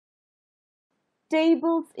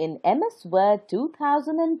Tables in MS Word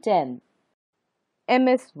 2010.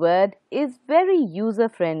 MS Word is very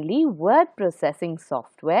user-friendly word processing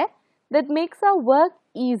software that makes our work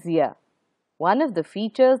easier. One of the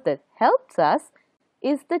features that helps us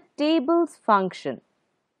is the tables function.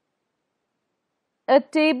 A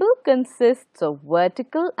table consists of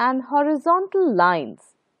vertical and horizontal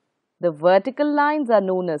lines. The vertical lines are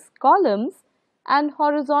known as columns and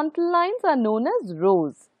horizontal lines are known as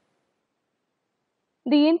rows.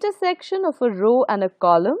 The intersection of a row and a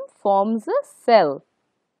column forms a cell.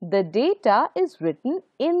 The data is written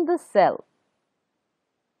in the cell.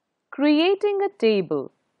 Creating a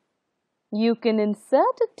table. You can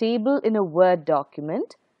insert a table in a Word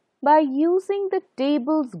document by using the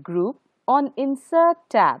Tables group on Insert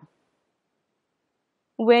tab.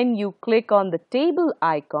 When you click on the table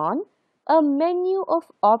icon, a menu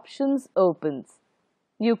of options opens.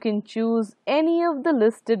 You can choose any of the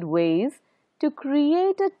listed ways to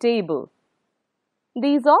create a table.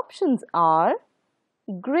 These options are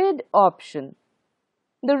Grid option.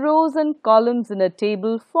 The rows and columns in a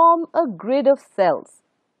table form a grid of cells.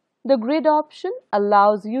 The grid option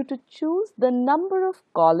allows you to choose the number of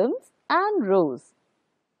columns and rows.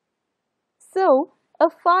 So,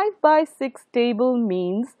 a 5 by 6 table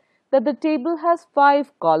means that the table has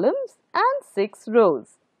 5 columns and 6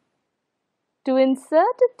 rows. To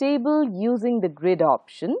insert a table using the grid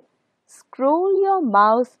option, scroll your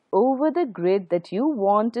mouse over the grid that you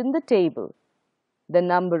want in the table. The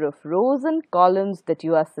number of rows and columns that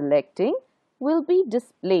you are selecting will be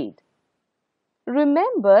displayed.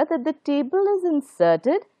 Remember that the table is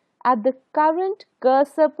inserted at the current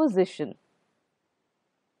cursor position.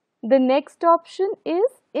 The next option is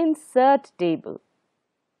Insert Table.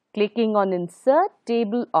 Clicking on Insert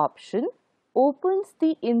Table option opens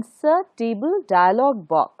the Insert Table dialog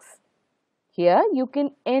box. Here you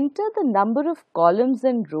can enter the number of columns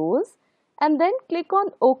and rows and then click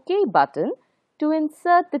on OK button to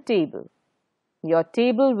insert the table. Your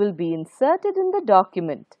table will be inserted in the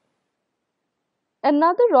document.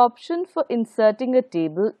 Another option for inserting a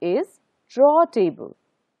table is Draw Table.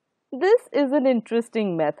 This is an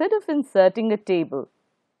interesting method of inserting a table.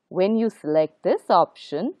 When you select this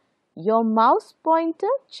option, your mouse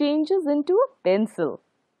pointer changes into a pencil.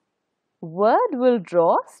 Word will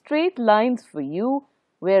draw straight lines for you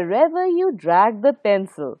wherever you drag the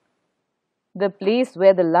pencil. The place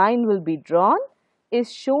where the line will be drawn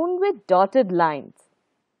is shown with dotted lines.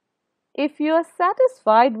 If you are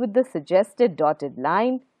satisfied with the suggested dotted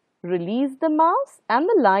line, release the mouse and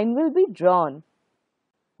the line will be drawn.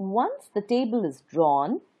 Once the table is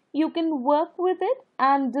drawn, you can work with it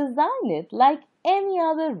and design it like any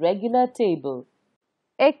other regular table.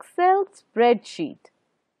 Excel spreadsheet.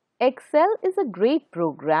 Excel is a great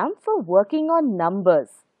program for working on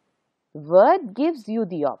numbers. Word gives you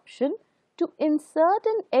the option to insert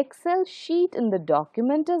an Excel sheet in the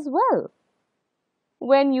document as well.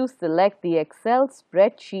 When you select the Excel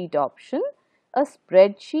spreadsheet option, a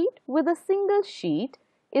spreadsheet with a single sheet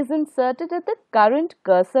is inserted at the current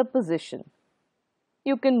cursor position.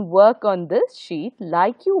 You can work on this sheet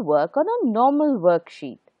like you work on a normal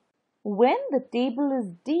worksheet. When the table is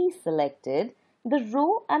deselected, the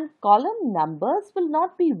row and column numbers will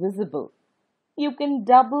not be visible. You can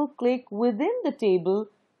double-click within the table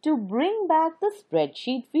to bring back the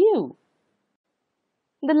spreadsheet view.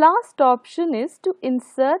 The last option is to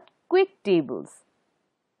insert quick tables.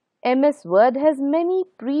 MS Word has many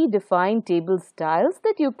predefined table styles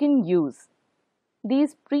that you can use.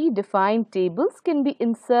 These predefined tables can be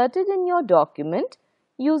inserted in your document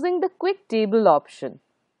using the quick table option.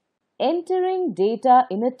 Entering data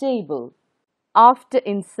in a table. After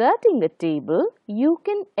inserting a table, you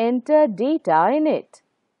can enter data in it.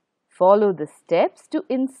 Follow the steps to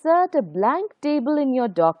insert a blank table in your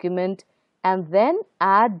document and then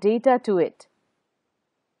add data to it.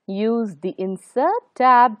 Use the Insert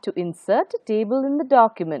tab to insert a table in the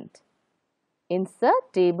document.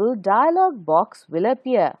 Insert Table dialog box will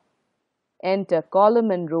appear. Enter column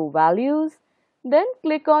and row values, then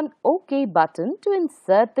click on OK button to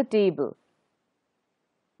insert the table.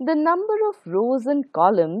 The number of rows and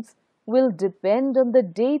columns will depend on the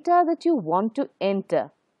data that you want to enter.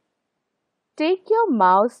 Take your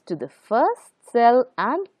mouse to the first cell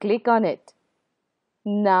and click on it.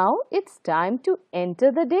 Now it's time to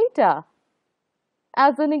enter the data.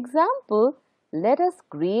 As an example, let us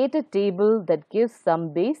create a table that gives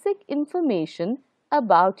some basic information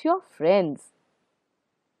about your friends.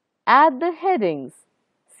 Add the headings: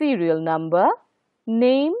 serial number,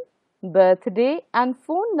 name, birthday and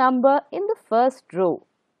phone number in the first row.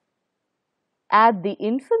 Add the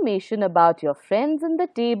information about your friends in the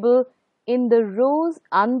table in the rows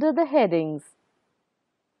under the headings.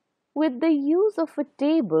 With the use of a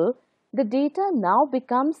table, the data now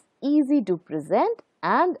becomes easy to present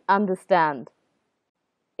and understand.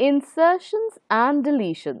 Insertions and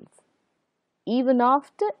deletions. Even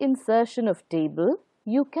after insertion of table,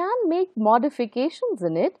 you can make modifications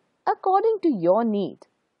in it according to your need.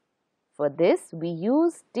 For this, we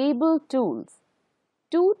use table tools.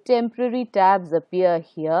 Two temporary tabs appear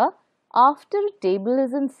here after a table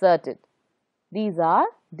is inserted. These are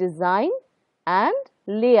Design and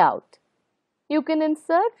Layout. You can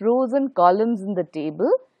insert rows and columns in the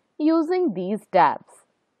table using these tabs.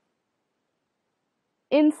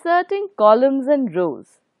 Inserting columns and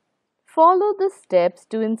rows. Follow the steps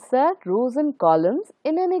to insert rows and columns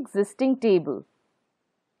in an existing table.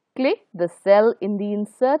 Click the cell in the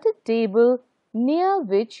inserted table near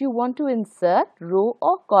which you want to insert row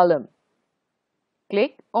or column.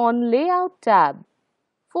 Click on Layout tab.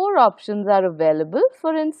 4 options are available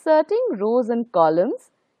for inserting rows and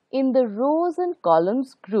columns in the rows and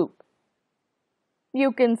columns group.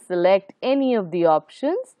 You can select any of the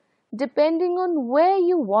options depending on where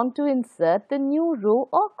you want to insert the new row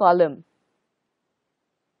or column.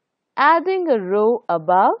 Adding a row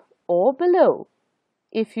above or below.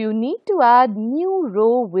 If you need to add new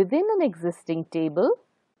row within an existing table,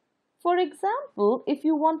 for example, if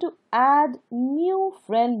you want to add new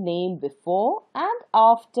friend name before and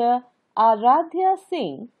after Aradhya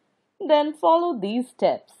Singh, then follow these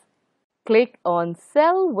steps. Click on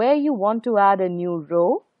cell where you want to add a new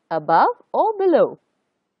row above or below.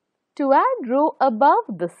 To add row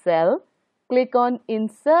above the cell, click on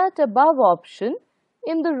Insert Above option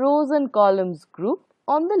in the Rows and Columns group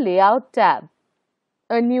on the Layout tab.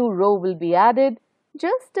 A new row will be added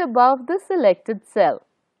just above the selected cell.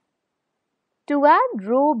 To add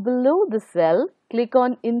row below the cell, click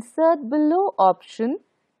on Insert Below option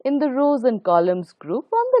in the Rows and Columns group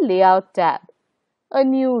on the Layout tab. A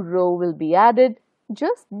new row will be added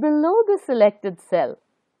just below the selected cell.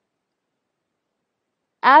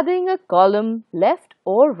 Adding a column left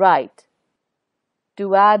or right.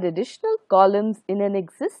 To add additional columns in an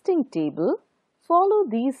existing table, follow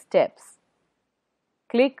these steps.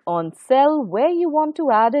 Click on cell where you want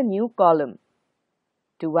to add a new column.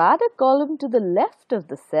 To add a column to the left of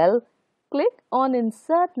the cell, click on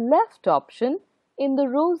Insert Left option in the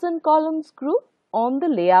Rows and Columns group on the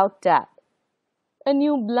Layout tab. A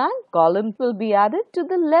new blank column will be added to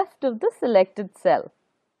the left of the selected cell.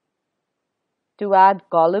 To add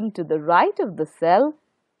column to the right of the cell,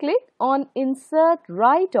 click on Insert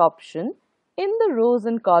Right option in the Rows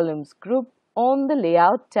and Columns group on the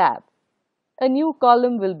Layout tab. A new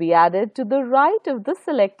column will be added to the right of the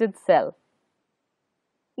selected cell.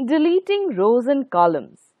 Deleting rows and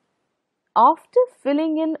columns. After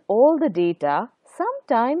filling in all the data,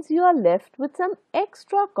 sometimes you are left with some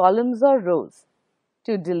extra columns or rows.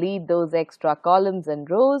 To delete those extra columns and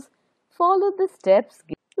rows, follow the steps.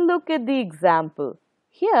 Look at the example.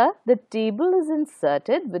 Here, the table is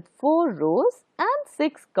inserted with 4 rows and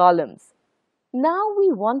 6 columns. Now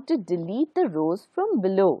we want to delete the rows from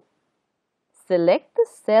below. Select the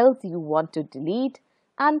cells you want to delete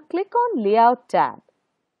and click on Layout tab.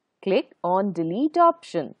 Click on Delete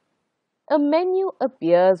option. A menu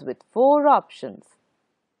appears with 4 options.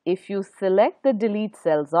 If you select the Delete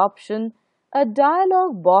Cells option, a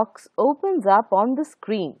dialog box opens up on the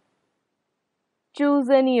screen. Choose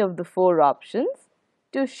any of the 4 options.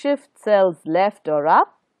 To shift cells left or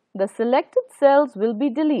up, the selected cells will be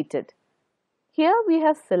deleted. Here we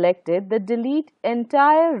have selected the Delete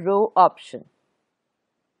Entire Row option.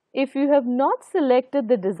 If you have not selected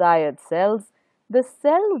the desired cells, the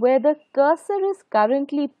cell where the cursor is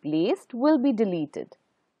currently placed will be deleted.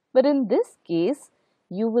 But in this case,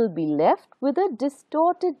 you will be left with a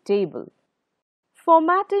distorted table.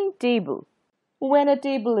 Formatting table. When a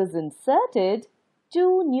table is inserted,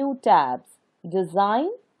 2 new tabs, Design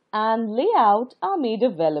and Layout, are made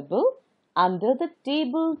available under the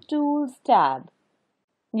Table Tools tab.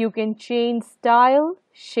 You can change style,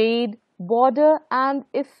 shade, border and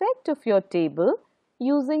effect of your table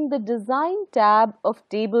using the Design tab of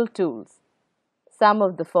Table Tools. Some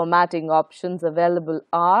of the formatting options available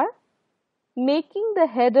are making the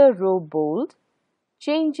header row bold,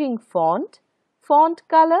 changing font, font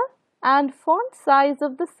color and font size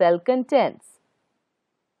of the cell contents.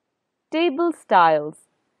 Table styles.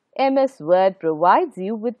 MS Word provides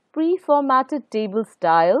you with pre-formatted table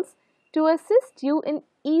styles to assist you in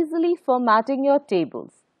easily formatting your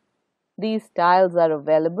tables. These styles are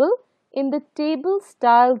available in the Table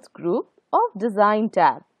Styles group of Design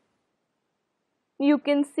tab. You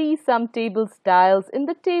can see some table styles in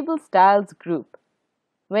the Table Styles group.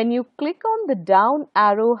 When you click on the down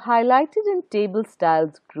arrow highlighted in Table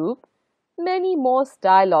Styles group, many more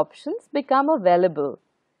style options become available.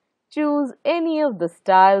 Choose any of the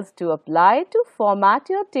styles to apply to format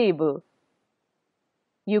your table.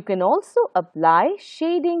 You can also apply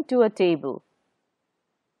shading to a table.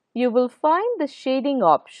 You will find the shading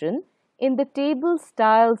option in the Table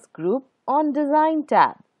Styles group on Design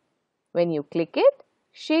tab. When you click it,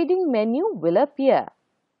 Shading menu will appear.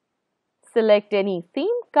 Select any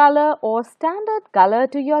theme color or standard color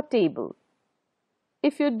to your table.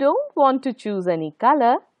 If you don't want to choose any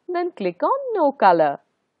color, then click on No Color.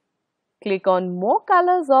 Click on More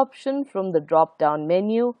Colors option from the drop-down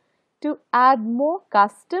menu to add more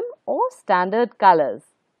custom or standard colors.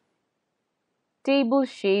 Table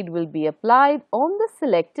shade will be applied on the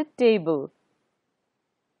selected table.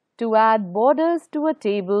 To add borders to a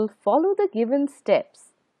table, follow the given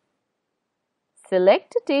steps.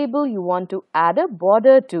 Select a table you want to add a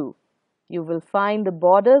border to. You will find the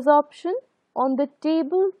Borders option on the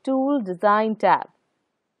Table Tool Design tab.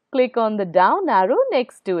 Click on the down arrow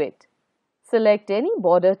next to it. Select any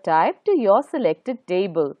border type to your selected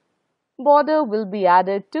table. Border will be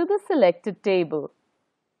added to the selected table.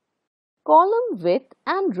 Column width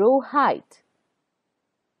and row height.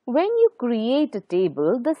 When you create a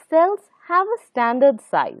table, the cells have a standard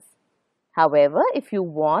size. However, if you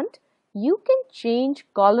want, you can change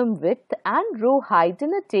column width and row height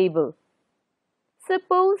in a table.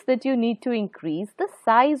 Suppose that you need to increase the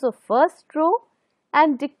size of first row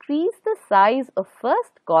and decrease the size of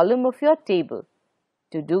first column of your table.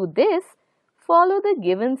 To do this, follow the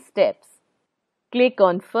given steps. Click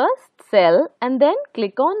on first cell and then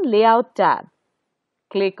click on Layout tab.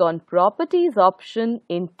 Click on Properties option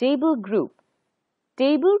in Table group.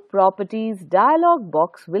 Table Properties dialog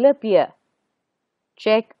box will appear.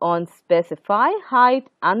 Check on Specify Height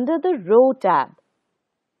under the Row tab.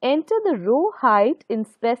 Enter the row height in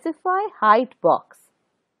Specify Height box.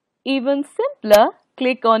 Even simpler,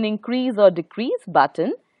 click on Increase or Decrease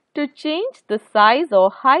button to change the size or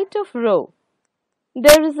height of row.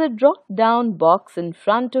 There is a drop-down box in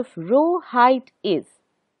front of Row Height Is.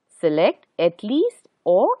 Select At Least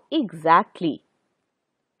or Exactly.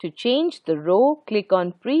 To change the row, click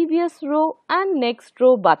on Previous Row and Next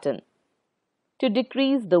Row button. To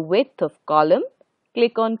decrease the width of column,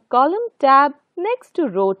 click on Column tab next to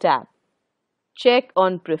Row tab. Check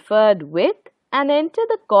on Preferred Width and enter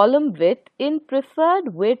the column width in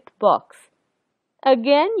Preferred Width box.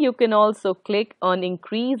 Again, you can also click on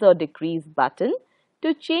Increase or Decrease button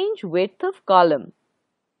to change width of column.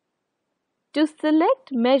 To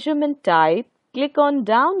select measurement type, click on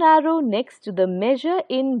down arrow next to the Measure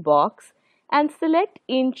In box and select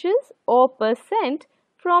inches or percent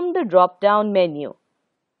from the drop-down menu.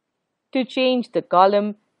 To change the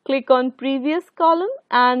column, click on Previous Column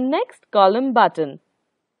and Next Column button.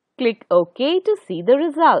 Click OK to see the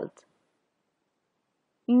result.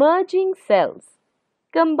 Merging cells.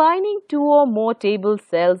 Combining two or more table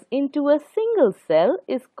cells into a single cell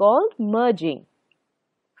is called merging.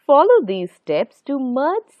 Follow these steps to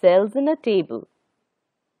merge cells in a table.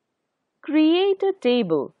 Create a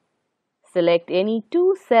table. Select any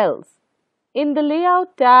two cells. In the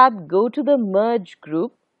Layout tab, go to the Merge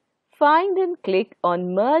group. Find and click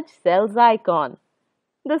on Merge Cells icon.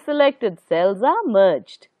 The selected cells are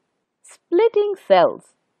merged. Splitting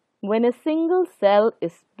cells. When a single cell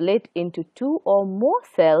is split into two or more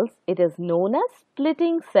cells, it is known as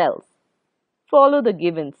splitting cells. Follow the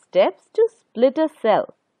given steps to split a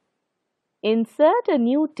cell. Insert a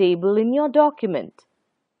new table in your document.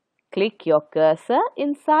 Click your cursor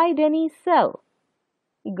inside any cell.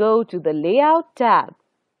 Go to the Layout tab.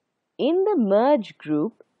 In the Merge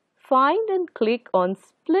group, find and click on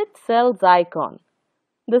Split Cells icon.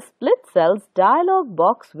 The Split Cells dialog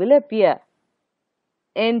box will appear.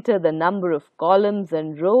 Enter the number of columns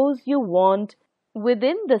and rows you want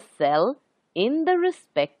within the cell in the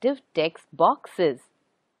respective text boxes.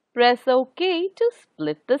 Press OK to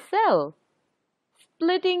split the cell.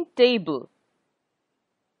 Splitting table.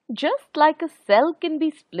 Just like a cell can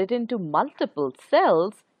be split into multiple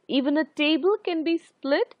cells, even a table can be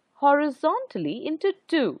split horizontally into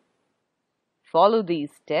two. Follow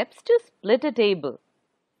these steps to split a table.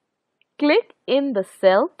 Click in the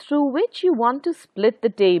cell through which you want to split the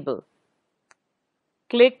table.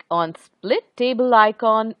 Click on Split Table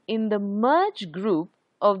icon in the Merge group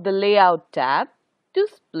of the Layout tab to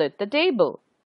split the table.